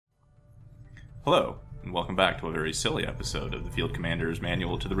Hello, and welcome back to a very silly episode of the Field Commander's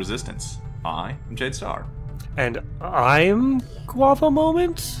Manual to the Resistance. I am Jade Star. And I'm Guava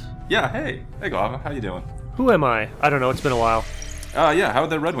Moment? Yeah, hey Guava, how you doing? Who am I? I don't know, it's been a while. Yeah, how are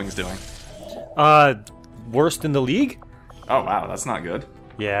the Red Wings doing? Worst in the league? Oh wow, that's not good.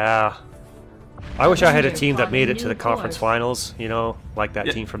 Yeah. I wish I had a team that made it to the conference finals, you know, like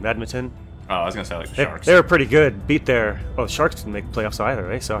that team from Edmonton. Oh, I was gonna say like the Sharks. They were pretty good. Beat their... Oh, the Sharks didn't make the playoffs either,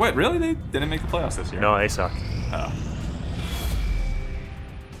 they suck. Wait, really? They didn't make the playoffs this year? No, they suck. Oh.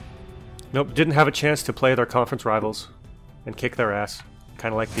 Nope, didn't have a chance to play their conference rivals and kick their ass.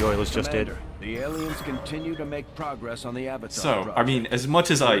 Kind of like the Oilers just did. The aliens continue to make progress on the Avatar So, project. I mean, as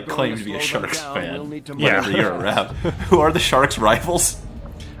much as I claim to be a Sharks fan, Yeah. whenever you're around, who are the Sharks' rivals?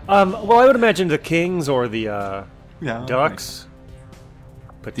 Well, I would imagine the Kings or the Yeah, Ducks.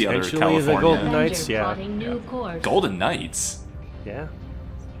 The other Potentially the California- Golden Knights, yeah. Golden Knights? Yeah.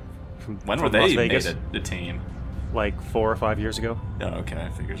 When from were they Las made Vegas. the team? Like 4 or 5 years ago. Oh, okay,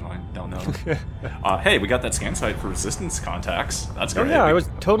 figures I don't know. Hey, we got that scan site for resistance contacts. That's Oh great. yeah, I was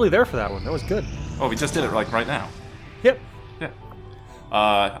totally there for that one. That was good. Oh, we just did it like right now. Yep. Yeah.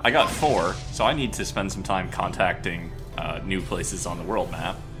 I got 4, so I need to spend some time contacting new places on the world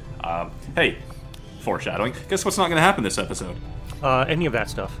map. Hey, foreshadowing. Guess what's not going to happen this episode? Any of that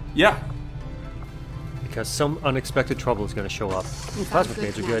stuff. Yeah. Because some unexpected trouble is going to show up. Ooh, plasma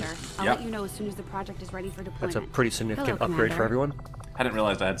grenades are good. I'll Yeah. let you know as soon as the project is ready for deployment. That's a pretty significant Hello, upgrade for Commander. everyone. I didn't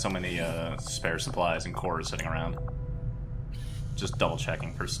realize I had so many spare supplies and cores sitting around. Just double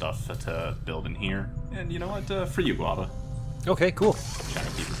checking for stuff to build in here. And you know what? For you, Guava. Okay, cool. Trying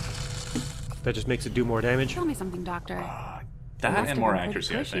to keep it. That just makes it do more damage. Tell me something, Doctor. That must and have more been pretty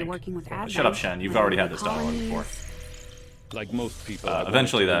accuracy, I cushy think. working with Shut up, Advent. Shen. You've already had this dialogue before. Like most people,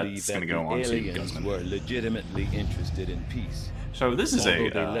 Eventually I want to that's believe gonna that go on the to aliens Guzman. were legitimately interested in peace. So this is Although a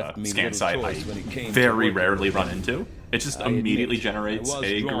they left me scan little site I choice when it came to very working rarely with run them. into. It just I admit, immediately I generates was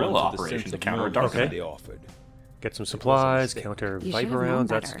a drawn guerrilla to the operation sense to of counter a normal dark Okay. event. they offered. Get some supplies, mistake. counter You should Viper have known rounds.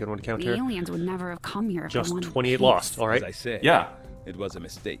 That's a better. good one to The counter. aliens would never have come here if they Just wanted 28 peace. lost, As alright? I said, Yeah, it was a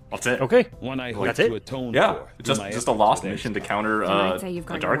mistake. that's it. Okay. One I hope That's to it? atone Yeah, for. just through my just a efforts lost with mission to XCom. counter I'd say you've a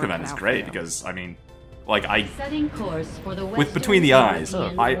got your dark work event cut is out for great you. because I mean, like I Setting course for the with between the eyes,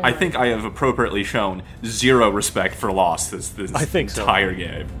 I think I have appropriately shown zero respect for Lost this I think so. entire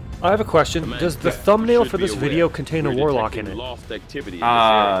game. I have a question. Does the thumbnail for this video contain a warlock in it? Lost activity in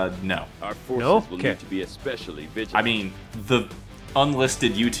this No. Our forces No? will Okay. need to be especially vigilant. I mean, the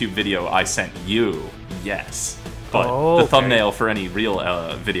unlisted YouTube video I sent you, yes. But Oh, the okay. thumbnail for any real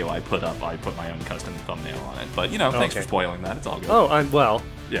video I put up, I put my own custom thumbnail on it. But, you know, thanks for Okay. spoiling that. It's all good. Oh, well,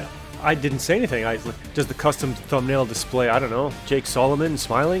 Yeah. I didn't say anything. Does the custom thumbnail display, I don't know, Jake Solomon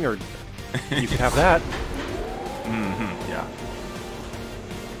smiling, or you can have that. Yeah.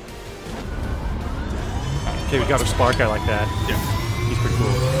 Okay, we got a spark guy like that. Yeah. He's pretty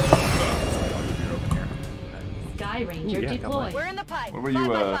cool. Sky Ranger yeah, got deployed. We're in the pipe. What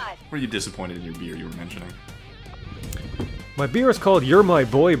were you disappointed in your beer you were mentioning? My beer is called You're My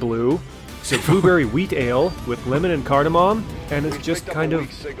Boy Blue. It's a blueberry wheat ale with lemon and cardamom, and it's just kind of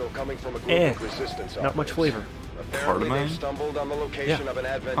not much flavor. Cardamom? They stumbled on the location Yeah. of an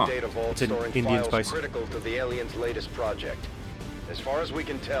Advent Huh. data vault It's an storing Indian files spice. critical to the aliens' latest project. As far as we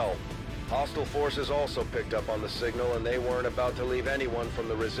can tell, hostile forces also picked up on the signal, and they weren't about to leave anyone from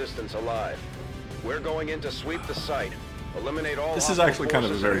the resistance alive. We're going in to sweep the site, eliminate all. This is hostile actually kind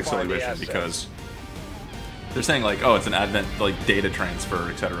of a forces, very and silly find the mission assets. because they're saying like, oh, it's an Advent like data transfer,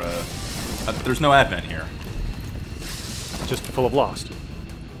 etc. There's no Advent here. Just full of Lost.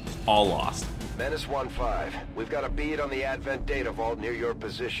 All Lost. Menace 1-5, we've got a bead on the Advent data vault near your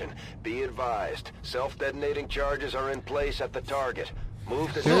position. Be advised, self-detonating charges are in place at the target.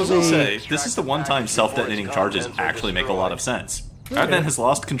 Move to I was gonna say, extract this is the the one time package self-detonating before its charges contents are actually make a lot of destroyed. sense. Advent has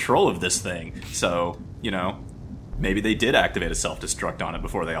lost control of this thing, so, you know, maybe they did activate a self-destruct on it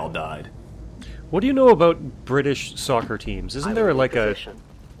before they all died. What do you know about British soccer teams? Isn't there like a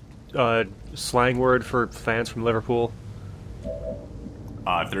slang word for fans from Liverpool?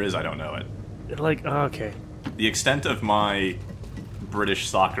 If there is, I don't know it. Like, okay. The extent of my British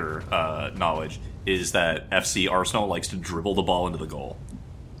soccer knowledge is that FC Arsenal likes to dribble the ball into the goal.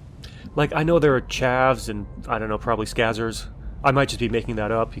 Like, I know there are chavs and, I don't know, probably scazzers. I might just be making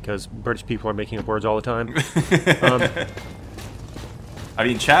that up because British people are making up words all the time. I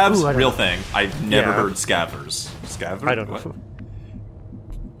mean, chavs, Ooh, I don't real know. thing. I've never Yeah. heard scavers. Scaver? I don't What? know.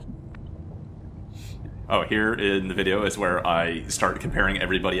 Oh, here in the video is where I start comparing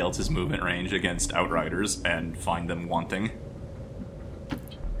everybody else's movement range against Outriders and find them wanting.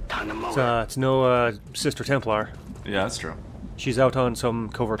 It's no Sister Templar. Yeah, that's true. She's out on some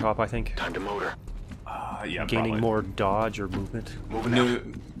covert top, I think. Time to motor. Yeah, Gaining probably. more dodge or movement. No,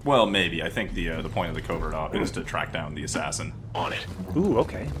 well, maybe. I think the point of the covert op is to track down the assassin. On it. Ooh,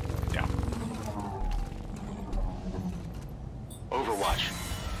 okay. Yeah. Overwatch.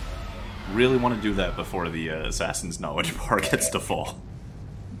 Really want to do that before the assassin's knowledge bar gets to full.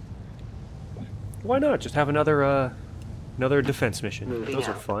 Why not? Just have another defense mission. Moving Those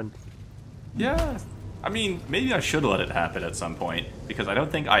are out. fun. Yeah. I mean, maybe I should let it happen at some point, because I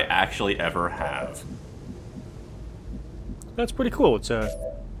don't think I actually ever have. That's pretty cool. It's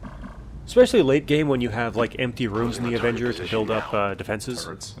especially late game when you have like empty rooms in the Avengers to build up defenses.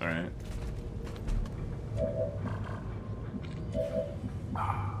 Hurts. Alright.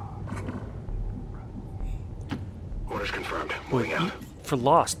 Orders confirmed. Well, Moving out. for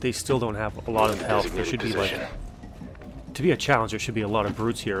Lost, they still don't have a lot of health. There should be like, to be a challenge, there should be a lot of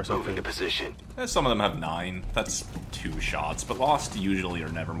brutes here or Moving something. to position. Some of them have 9. That's 2 shots, but Lost usually are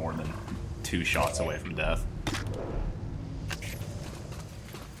never more than 2 shots away from death.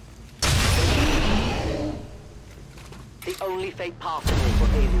 The only fate possible for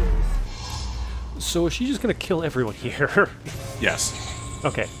aliens. So is she just gonna kill everyone here? Yes.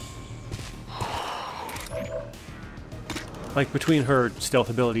 Okay. Like between her stealth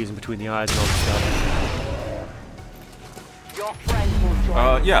abilities and between the eyes and all the stuff. Your friends will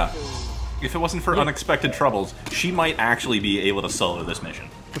join Yeah. you soon. If it wasn't for unexpected troubles, she might actually be able to solo this mission.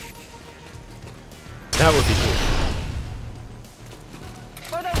 That would be cool.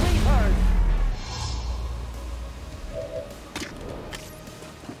 For the Reapers!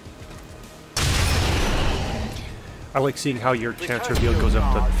 I like seeing how your chance reveal goes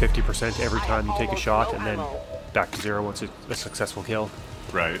up to 50% every time you take a shot, and then back to 0 once it's a successful kill.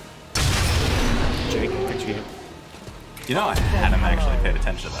 Right. Jake, thanks for You know, I hadn't actually paid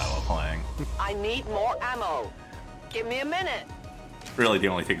attention to that while playing. I need more ammo. Give me a minute. Really, the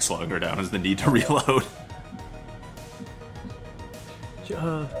only thing slowing her down is the need to reload.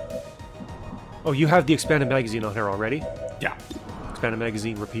 Oh, you have the expanded magazine on her already? Yeah. Expanded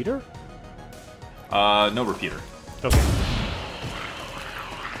magazine repeater? No repeater. Okay.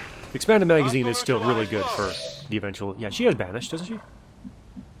 The expanded magazine is still really good for the eventual... Yeah, she has banished, doesn't she?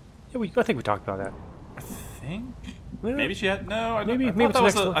 Yeah, I think we talked about that. I think? Yeah. Maybe she had... No, I, Maybe I, it's thought next that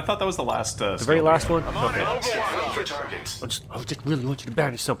was one. I thought that was the last... The very last one? Okay. For targets. I just really want you to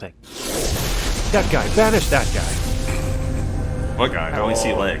banish something. That guy. Banish that guy. What guy? I only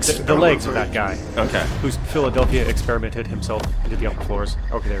see legs. The legs of that guy. Okay. Who's Philadelphia experimented himself into the upper floors.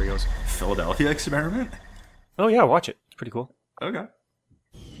 Okay, there he goes. Philadelphia experiment? Oh yeah, watch it. It's pretty cool. Okay.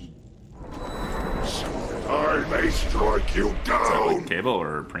 I may strike you down. Like cable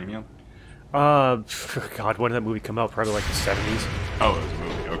or premium? God, when did that movie come out? Probably like the 70s. Oh, it was a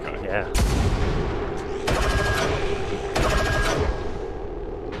movie. Okay. Yeah.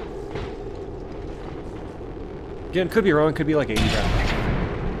 Again, could be wrong. Could be like 80s.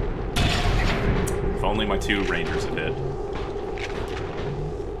 If only my 2 Rangers had hit.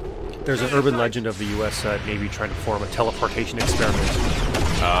 There's an urban legend of the U.S. Navy trying to perform a teleportation experiment.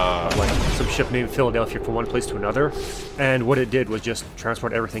 Like some ship named Philadelphia from one place to another, and what it did was just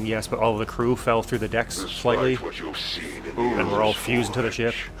transport everything, yes, but all of the crew fell through the decks slightly, What you've seen in and we're all fused into the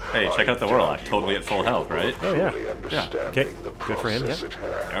ship. Hey, check out the Warlock. Totally at full health, right? Oh yeah. yeah. Okay, good for him, yeah.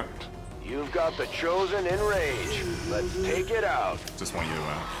 Yeah. You've got the Chosen in range. Let's take it out. Just want you to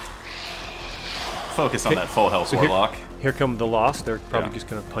focus on Okay, that full health so Warlock. Here come the Lost. They're probably Yeah. just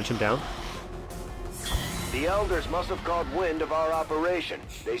gonna punch him down. The Elders must have caught wind of our operation.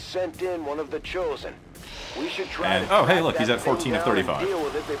 They sent in one of the Chosen. We should try And- to oh, hey, track look, he's that at 14 thing of down and 35. deal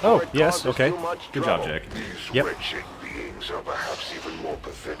with it before Oh, it yes, causes okay. too much Good job, trouble. Jake. These Yep. wretched beings are perhaps even more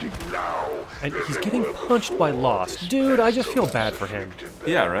pathetic now. And than he's they getting were punched by before Lost. this Dude, I just vast feel bad for him. afflicted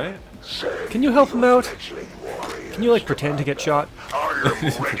Yeah, right? Say, Can you help him out? fledgling warriors, Can you like pretend to get shot I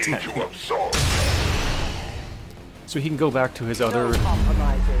am ready to absorb. so he can go back to his No other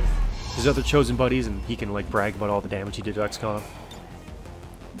compromises. chosen buddies and he can like brag about all the damage he did to XCom?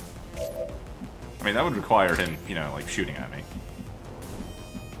 I mean, that would require him, you know, like shooting at me.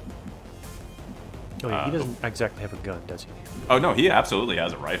 Oh yeah, he doesn't exactly have a gun, does he? Oh, no, he absolutely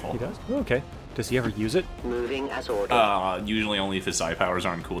has a rifle. He does? Oh, okay. Does he ever use it? Moving as ordered. Usually only if his psi powers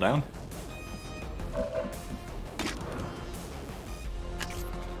are on cooldown.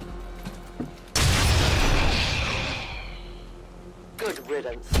 Good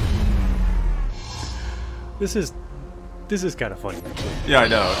riddance. This is kind of funny. Actually. Yeah, I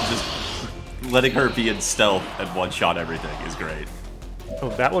know. Just letting her be in stealth and one-shot everything is great. Oh,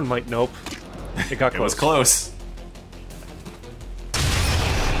 that one might. Nope. It got It close. was close.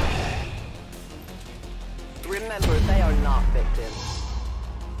 Remember, they are not victims.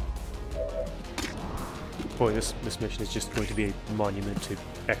 Boy, this mission is just going to be a monument to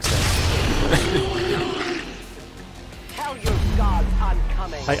XCom. Tell your gods I'm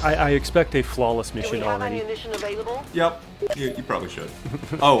coming. I expect a flawless Do we mission have already. ammunition available? Yep. You probably should.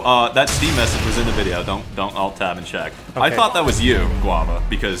 Oh, that Steam message was in the video. Don't alt tab and check. I Okay. thought that was you, Guava,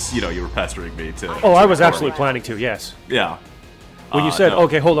 because you were pestering me to. Oh, I was record. absolutely planning to. Yes. Yeah. When you said, no.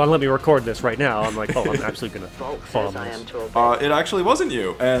 "Okay, hold on, let me record this right now," I'm like, "Oh, I'm absolutely gonna Volk follow says I am this." to obey. It actually wasn't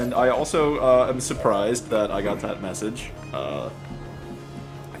you, and I also am surprised that I got that message. I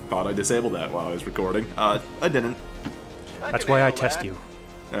thought I disabled that while I was recording. I didn't. That's why I test you.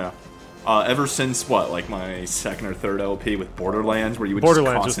 Yeah. Ever since what, like my second or third LP with Borderlands, where you would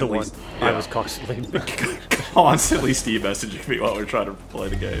Borderlands was just the constantly, one I was constantly. constantly Steam messaging me while we were trying to play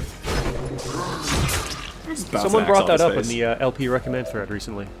the game. Someone brought that up in the LP recommend thread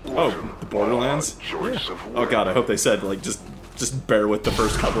recently. Oh, the Borderlands? Oh god, I hope they said, like, just bear with the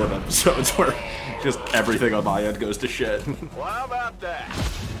first couple of episodes where just everything on my end goes to shit. Well, how about that?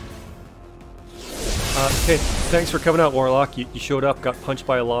 Okay, thanks for coming out, Warlock. You showed up, got punched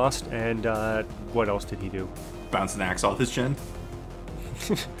by a Lost, and what else did he do? Bounce an axe off his chin.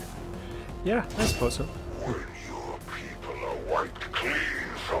 Yeah, I suppose so. When your people are wiped clean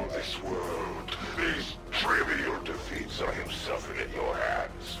from this world, these trivial defeats I have suffered at your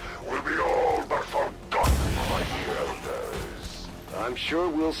hands will be all but forgotten by the elders. I'm sure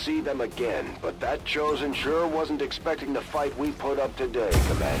we'll see them again, but that chosen sure wasn't expecting the fight we put up today,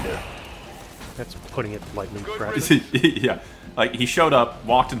 Commander. That's putting it lightly, perhaps. Yeah. Like, he showed up,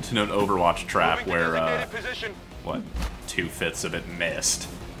 walked into an Overwatch trap where, what, 2/5 of it missed,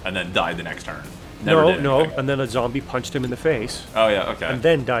 and then died the next turn. Never did No, anything. and then a zombie punched him in the face, Oh, yeah, okay. and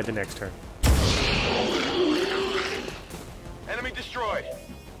then died the next turn. Enemy destroyed.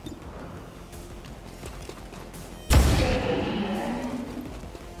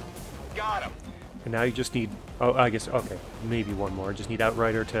 Got him. And now you just need... Oh, I guess, okay, maybe one more. Just need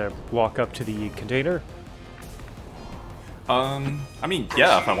Outrider to walk up to the container. I mean,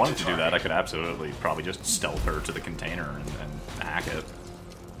 yeah, if I wanted to do that, I could absolutely probably just stealth her to the container and hack it.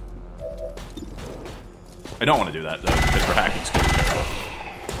 I don't want to do that, though, because we're hacking still.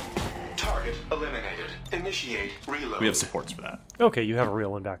 Target eliminated. Initiate reload. We have supports for that. Okay, you have a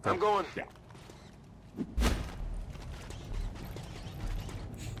real one back there. I'm going. Yeah.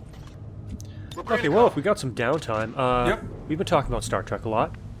 Okay, well, if we got some downtime, Yep. we've been talking about Star Trek a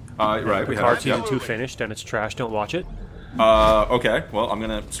lot. Right, we Picard have. Season Yep. 2 finished, and it's trash, don't watch it. Okay, well, I'm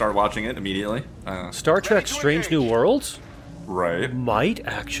gonna start watching it immediately. Star Trek Strange New Worlds Right. might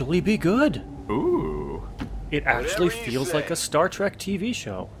actually be good. Ooh, It actually Whatever you feels say. like a Star Trek TV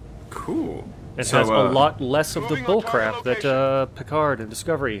show. cool. It So, has a lot less of the moving on bullcrap target that Picard and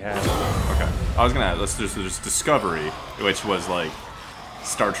Discovery had. Okay, I was gonna add, there's Discovery, which was like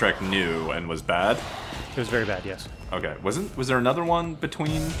Star Trek New and was bad. It was very bad, yes. Okay, was there another one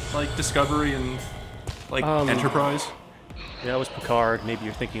between like Discovery and like Enterprise? Yeah, it was Picard. Maybe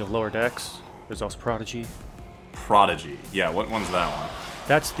you're thinking of Lower Decks. There's also Prodigy. Prodigy. Yeah, what one's that one?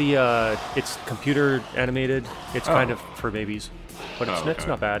 That's the, it's computer animated. It's kind Oh. of for babies. But it's, Oh, it's okay.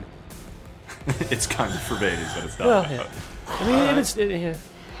 not bad. It's kind of for babies, but it's not. Well, yeah. I mean, yeah.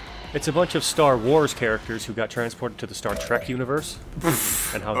 It's a bunch of Star Wars characters who got transported to the Star Trek universe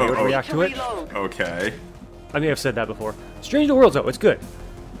and how they would Oh, react to it. Reload. Okay. I may have said that before. Strange New Worlds, though, it's good.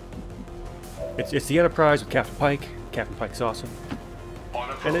 It's the Enterprise with Captain Pike. Captain Pike's awesome.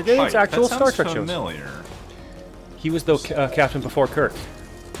 And it's Pike, actual that Star sounds Trek shows. familiar. He was the captain before Kirk.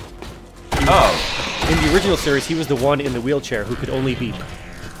 Oh, In the original series, he was the one in the wheelchair who could only beep.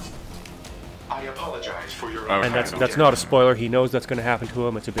 I apologize for your Okay. And that's not a spoiler. He knows that's going to happen to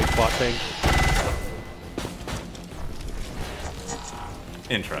him. It's a big plot thing.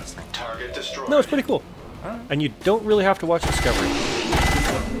 interesting. target destroyed. No, it's pretty cool. And you don't really have to watch Discovery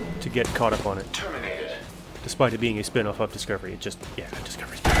to get caught up on it. Terminated. Despite it being a spin-off of Discovery, it just, yeah,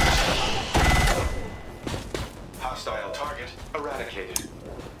 Discovery's better. Hostile target eradicated.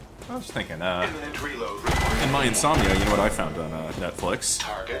 I was thinking, Imminent reload required. in my insomnia, you know what I found on Netflix?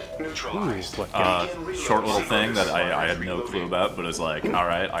 Target neutralized. What, yeah. Short little thing that I had no clue about, but it was like,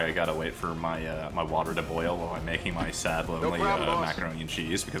 alright, I gotta wait for my my water to boil while I'm making my sad, lonely problem, boss. macaroni and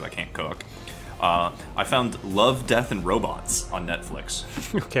cheese because I can't cook. I found Love, Death, and Robots on Netflix.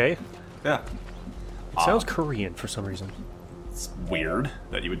 Okay. Yeah. It sounds Korean for some reason. It's weird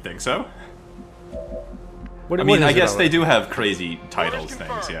that you would think so. What, I what mean, is I it guess about they it? do have crazy titles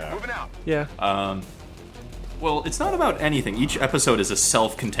Confirmed. things, yeah. Moving out. Yeah. Well, it's not about anything. Each episode is a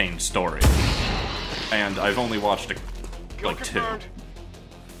self-contained story. And I've only watched like Kill 2. confirmed.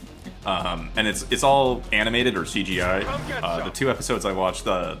 And it's all animated or CGI. The 2 episodes I watched,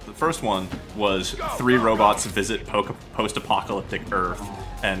 the first one was 3 robots visit post-apocalyptic Earth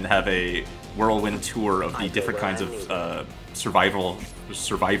and have a whirlwind tour of the different kinds of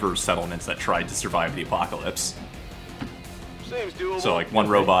survivor settlements that tried to survive the apocalypse. Seems doable. So like one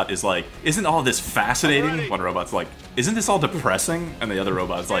robot is like, isn't all this fascinating? One robot's like, isn't this all depressing? And the other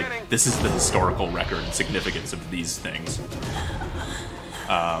robot's like, this is the historical record and significance of these things.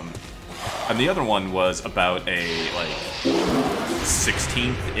 And the other one was about a like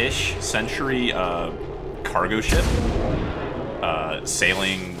 16th-ish century cargo ship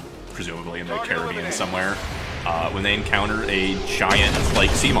sailing presumably in the Caribbean somewhere. When they encounter a giant, like,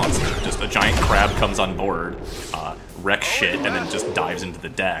 sea monster. Just a giant crab comes on board, wrecks shit, and then just dives into the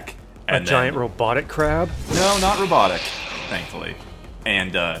deck. And giant robotic crab? No, not robotic, thankfully.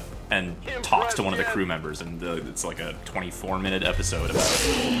 And talks to one of the crew members, and it's like a 24-minute episode about,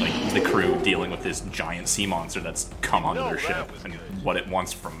 like, the crew dealing with this giant sea monster that's come onto their ship, and what it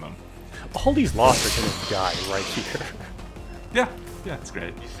wants from them. All these Lost are gonna die right here. Yeah, it's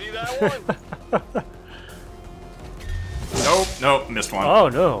great. You see that one? Nope, missed one. Oh,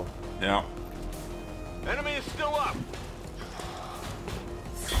 no. Yeah. Enemy is still up.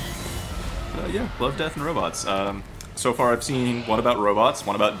 Yeah, love, death, and robots. So far I've seen one about robots,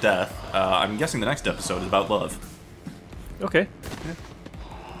 one about death. I'm guessing the next episode is about love. Okay. Yeah.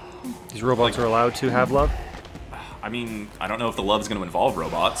 These robots are allowed to have love? I mean, I don't know if the love's going to involve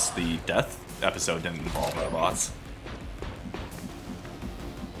robots. The death episode didn't involve robots.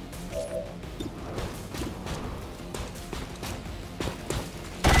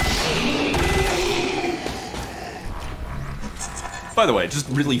 By the way, just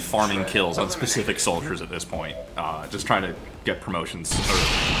really farming kills on specific soldiers at this point. Just trying to get promotions or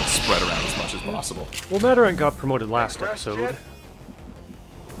spread around as much as possible. Well, Matarant got promoted last episode,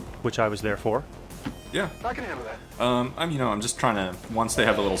 which I was there for. Yeah. I can handle that. I'm just trying to, once they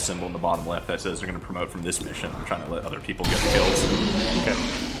have a little symbol in the bottom left that says they're going to promote from this mission, I'm trying to let other people get kills. Okay.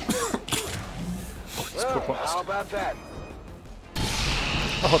 Well, how about that?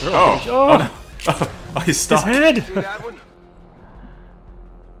 Oh, they're all no. Oh, he's stuck. His head! See that one?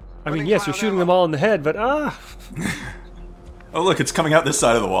 I mean, yes, you're shooting them all in the head, but Oh, look, it's coming out this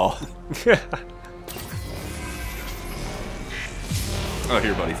side of the wall. Oh,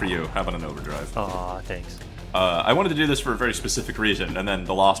 here, buddy, for you. How about an overdrive? Aw, thanks. I wanted to do this for a very specific reason, and then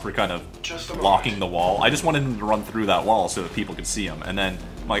the Lost were kind of blocking the wall. I just wanted him to run through that wall so that people could see him, and then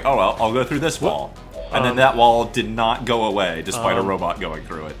I'm like, oh, well, I'll go through this wall. And then that wall did not go away, despite a robot going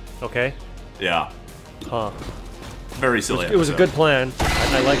through it. Okay. Yeah. Huh. Very silly It was a episode. good plan.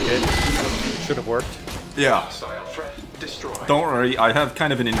 I liked it. Should have worked. Yeah. Don't worry, I have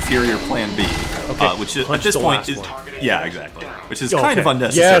kind of an inferior plan B, which is, at this point is... Yeah, exactly. Which is kind of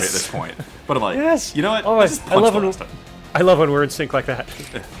unnecessary at this point. But I'm like, you know what? Oh, Let's just punch the last time. I love when we're in sync like that.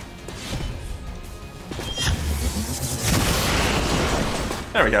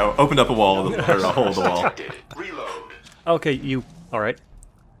 There we go. Opened up a wall, or a hole in the wall. Okay, you... Alright.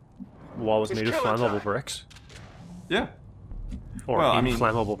 The wall was made of flammable bricks. Yeah. Or Well, I mean-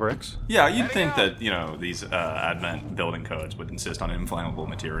 inflammable bricks. Yeah, you'd think that, you know, these Advent building codes would insist on inflammable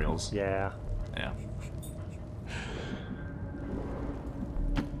materials. Yeah. Yeah.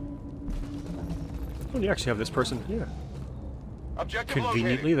 Oh, you actually have this person here. Objective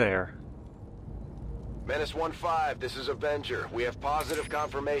Conveniently located. there. Menace 1-5, this is Avenger. We have positive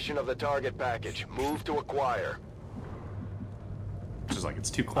confirmation of the target package. Move to acquire. Which is like, it's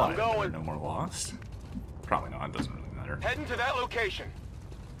too quiet. I'm Are going. there no more lost? Probably not. It doesn't really matter. Heading to that location.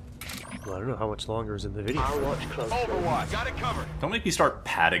 Well, I don't know how much longer is in the video. Overwatch. Got it covered. Don't make me start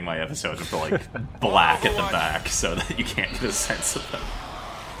padding my episodes with the, like, black at the back so that you can't get a sense of them.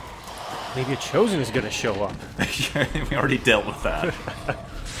 Maybe a Chosen is going to show up. We already dealt with that.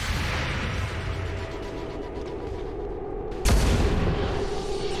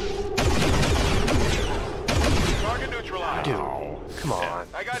 Target neutralized. Dude, come on.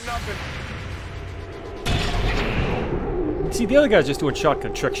 I got nothing. See, the other guy's just doing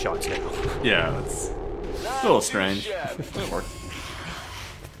shotgun trick shots now. Yeah, that's a little strange. It'll work.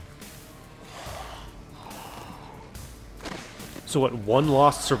 So what, one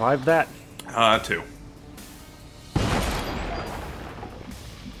Lost survived that? 2.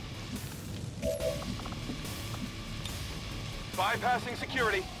 Bypassing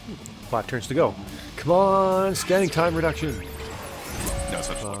security. 5 turns to go. Come on, scanning time reduction. No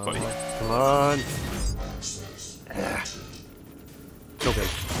such luck, buddy. Come on. Ah. So big.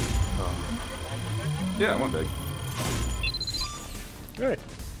 Yeah, one big. Alright,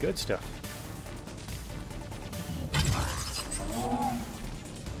 good stuff.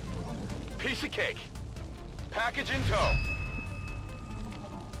 Piece of cake. Package in tow.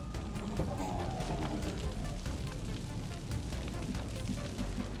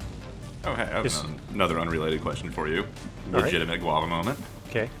 Oh, hey, I have Yes. another unrelated question for you. All right. Legitimate guava moment.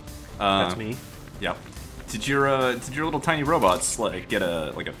 Okay. That's me. Yep. Did your little tiny robots like get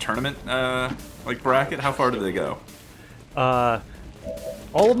a tournament like bracket? How far did they go?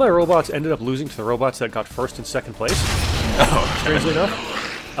 All of my robots ended up losing to the robots that got first and second place. Oh, Strangely enough.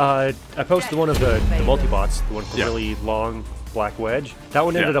 I posted one of the multi-bots, the one with the Yeah. really long black wedge. That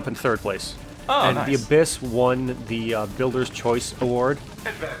one ended Yeah. up in third place. Oh, and nice. the Abyss won the Builder's Choice Award,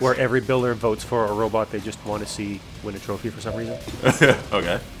 where every builder votes for a robot they just want to see win a trophy for some reason.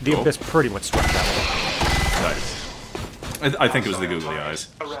 Okay. The cool. Abyss pretty much swept that one. Nice. I think it was the googly eyes.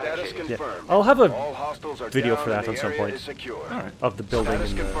 Status confirmed. I'll have a All hostiles are video down for that and the on some area point. is secure. Alright. of the building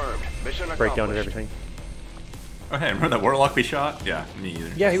Status and the confirmed. Mission breakdown and accomplished. everything. Oh, hey, remember that Warlock we shot? Yeah, me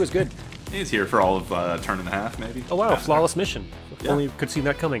either. Yeah, he was good. He's here for all of a turn and a half, maybe. Oh wow, flawless mission. If Yeah. only could see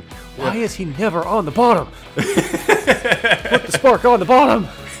that coming. Why is he never on the bottom? Put the spark on the bottom!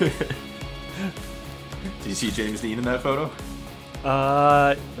 Do you see James Dean in that photo?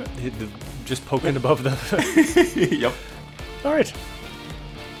 Just poking above the... Yep. Alright.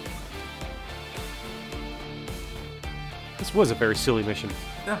 This was a very silly mission.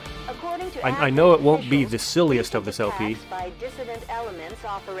 Yeah. I know it won't be the silliest of this LP.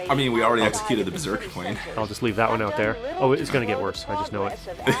 I mean, we already executed the Berserker Queen. I'll just leave that one out there. Oh, it's gonna get worse. I just know it.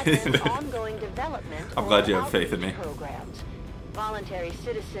 I'm glad you have faith in me. Voluntary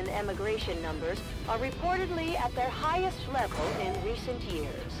citizen emigration numbers are reportedly at their highest level in recent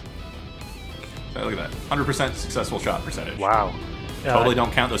years. Hey, look at that. 100% successful shot percentage. Wow. Totally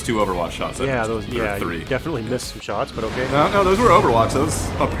don't count those 2 Overwatch shots. I Yeah, mentioned. those. There were Yeah, 3. you definitely missed some shots, but okay. No, those were Overwatch. Those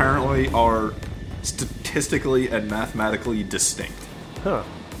apparently are statistically and mathematically distinct. Huh.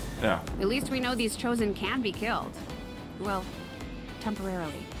 Yeah. At least we know these chosen can be killed. Well,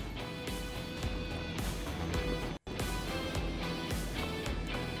 temporarily.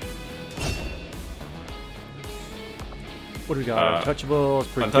 What do we got? Untouchable.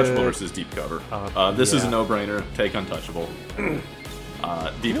 It's pretty Untouchable good. versus Deep Cover. This is a yeah. no-brainer. Take Untouchable.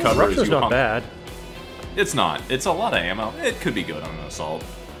 Deep No, Cover is Rupture's you not pump- bad. It's not. It's a lot of ammo. It could be good on an assault.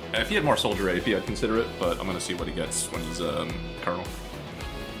 If he had more soldier AP, I'd consider it, but I'm gonna see what he gets when he's Colonel.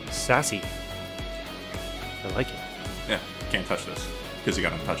 Sassy. I like it. Yeah, can't touch this because he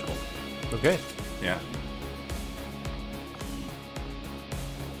got Untouchable. Okay. Yeah.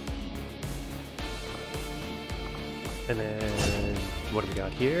 And then what do we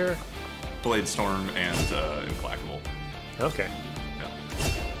got here? Blade Storm and Implacable. Okay. Yeah.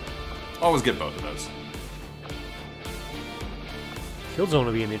 Always get both of those. Killzone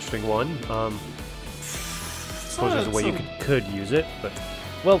would be an interesting one. Suppose there's a way you could use it, but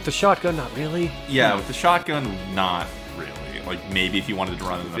well, with the shotgun, not really. Yeah, with the shotgun, not really. Like maybe if you wanted to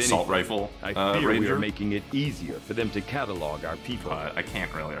run an assault rifle, I fear we Ranger. are making it easier for them to catalog our people. But I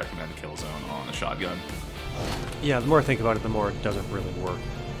can't really recommend Killzone on a shotgun. Yeah, the more I think about it, the more it doesn't really work.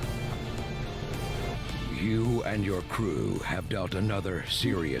 You and your crew have dealt another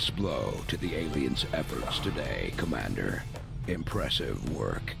serious blow to the aliens' efforts today, Commander. Impressive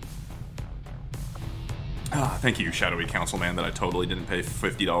work. Thank you, shadowy councilman, that I totally didn't pay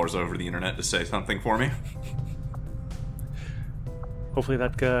 $50 over the internet to say something for me. Hopefully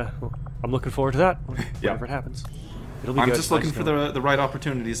that, I'm looking forward to that, whenever it happens. It'll be I'm good. just looking Nice for to- the right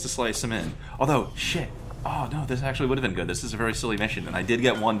opportunities to slice him in. Although, shit. Oh, no, this actually would have been good. This is a very silly mission, and I did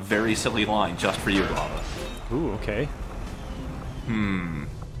get one very silly line just for you, Lava. Ooh, okay.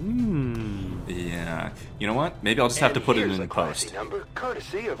 Yeah. You know what? Maybe I'll just have to put it Here's in a classy post. number,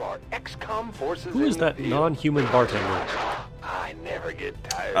 courtesy of our XCom forces. Who is in the that field. non-human bartender? I never get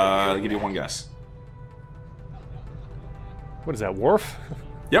tired. I'll of give you one guess. What is that, Worf?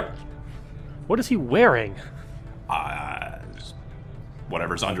 Yep. What is he wearing? Just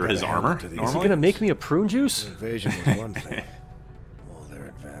whatever's under his armor, Is he normally. gonna make me a prune juice? Invasion was one thing. All their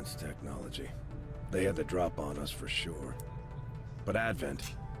advanced technology. They had the drop on us for sure. But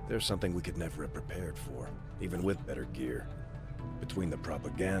Advent, there's something we could never have prepared for, even with better gear. Between the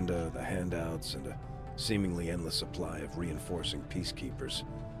propaganda, the handouts, and a seemingly endless supply of reinforcing peacekeepers,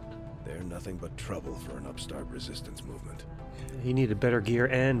 they're nothing but trouble for an upstart resistance movement. He needed better gear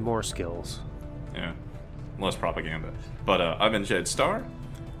and more skills. Yeah. Less propaganda. But I've been Jade Star.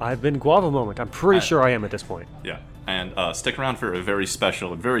 I've been Guava Moment. I'm pretty sure I am at this point. Yeah. And stick around for a very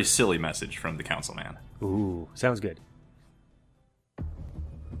special and very silly message from the councilman. Ooh, sounds good.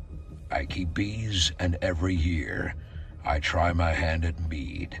 I keep bees, and every year I try my hand at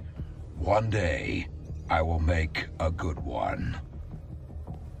mead. One day I will make a good one.